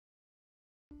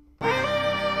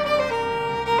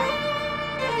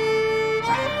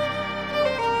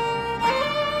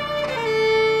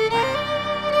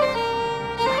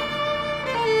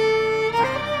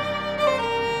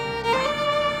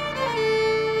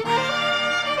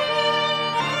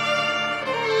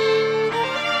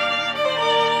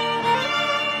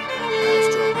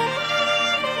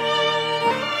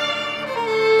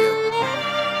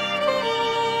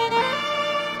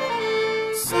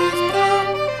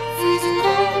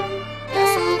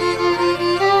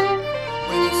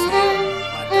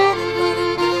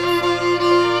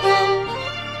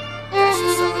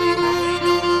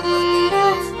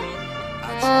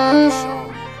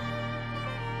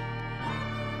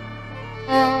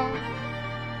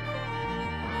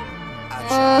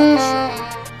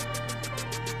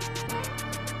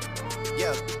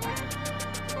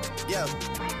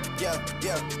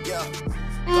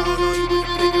Going on you with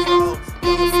the pick and roll.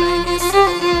 Young flame here,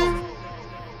 SICKO.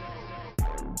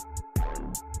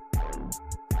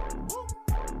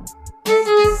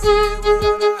 This is when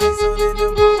all the ice on in the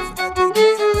booth. At the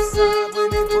gate outside, when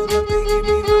they pull up, they give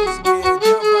me loose. Yeah,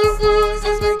 jump out boys,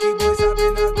 let's make you boys hop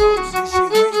in our groups. This shit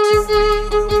way too big,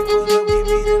 when we pull up, give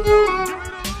me the loot.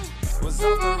 Was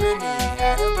off the Remy,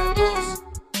 had up at Boost.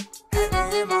 Had to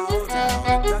hit my old town,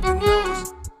 and duck the news.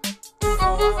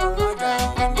 2-4-hour lockdown,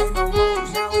 we made no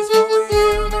moves. Now it's 4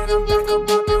 AM, and I'm back up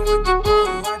poppin' with the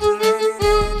groove. I just let it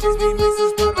in, just be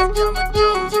mixes pop like Jamba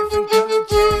Joe's. Different color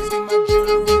chains, think my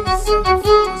jewelry is selling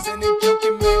fools. And they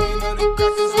joking, man, all the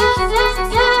crackers when she was a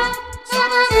fool.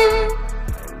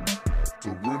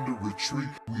 Surrender,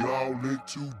 retreat, we all in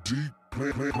too deep.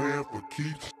 Plan for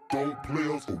keeps, don't play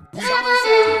us a week.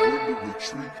 Surrender,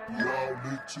 retreat, we all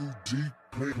in too deep.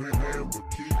 Plan for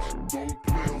keeps, don't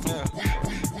play us a week.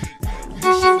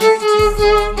 This shit way too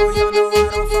fun, boy, y'all know I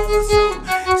don't follow suit.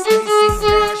 Stacy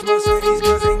Dash, most of these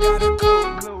girls ain't got a clue.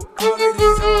 All of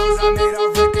these hoes I made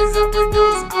off records I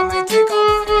produce. I might take all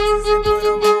my exes and put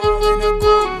them all in a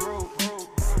group.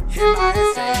 Hit my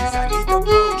essays, I need the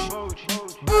brooch.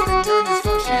 About to turn this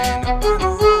function up on the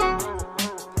road.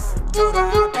 Told her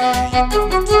hop in, you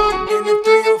coming too. In the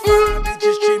 305,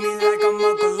 bitches treat me like I'm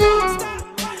Uncle Luke.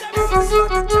 Have to slot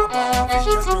the top off, it's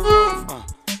just a roof.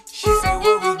 She said,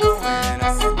 where we going? I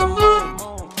said, the moon.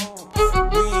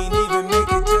 We ain't even make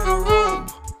it to the room.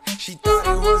 She thought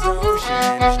it was the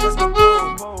ocean, it's just a boom.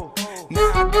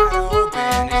 Now I got her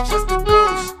open, it's just a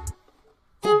ghost.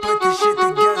 Who put this shit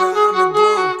together? I'm the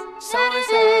glue.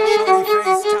 So-and-so, shorty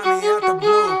face, Tommy out the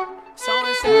blue.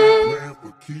 So-and-so, Plan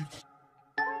for keeps,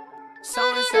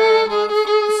 so-and-so,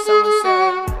 motherfucker, so-and-so.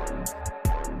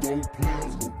 don't play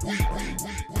us a week.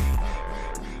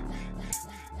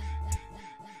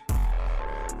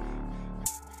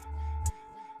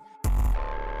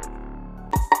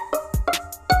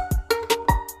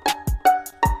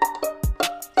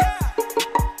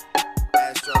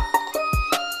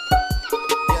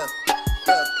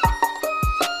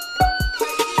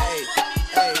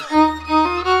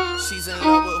 She's in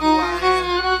love with who I am.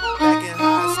 Back in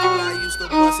high school, I used to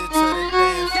bust it to the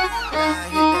dance. Now I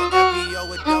hit that FBO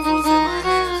with duffels in my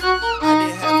hands. I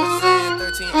did half a zan,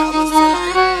 13 hours till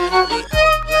I land. I be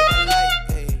out like a light,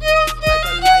 hey, like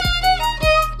a light,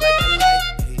 like a light,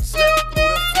 hey. Slept through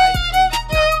the flight, hey,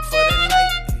 not for the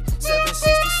night, hey.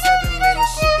 767, man,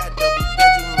 this shit got double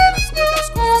bedroom, man. I still got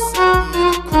school to settle, man.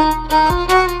 I cooked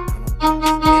on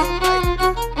the block.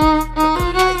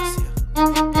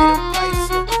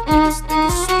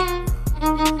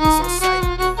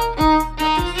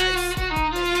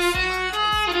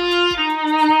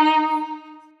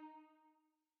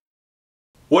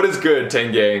 What is good,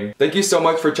 TangGang? Thank you so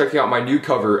much for checking out my new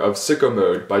cover of Sicko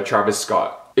Mode by Travis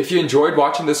Scott. If you enjoyed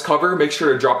watching this cover, make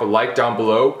sure to drop a like down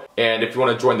below, and if you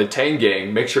want to join the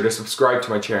TangGang, make sure to subscribe to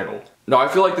my channel. Now, I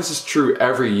feel like this is true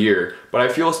every year, but I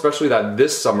feel especially that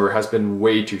this summer has been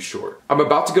way too short. I'm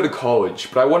about to go to college,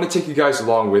 but I want to take you guys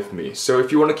along with me, so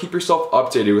if you want to keep yourself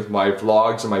updated with my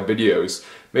vlogs and my videos,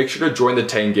 make sure to join the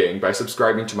TangGang by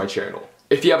subscribing to my channel.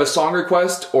 If you have a song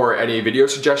request or any video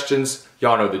suggestions,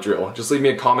 y'all know the drill. Just leave me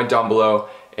a comment down below,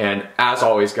 and as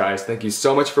always guys, thank you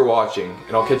so much for watching,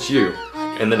 and I'll catch you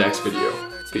in the next video.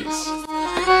 Peace.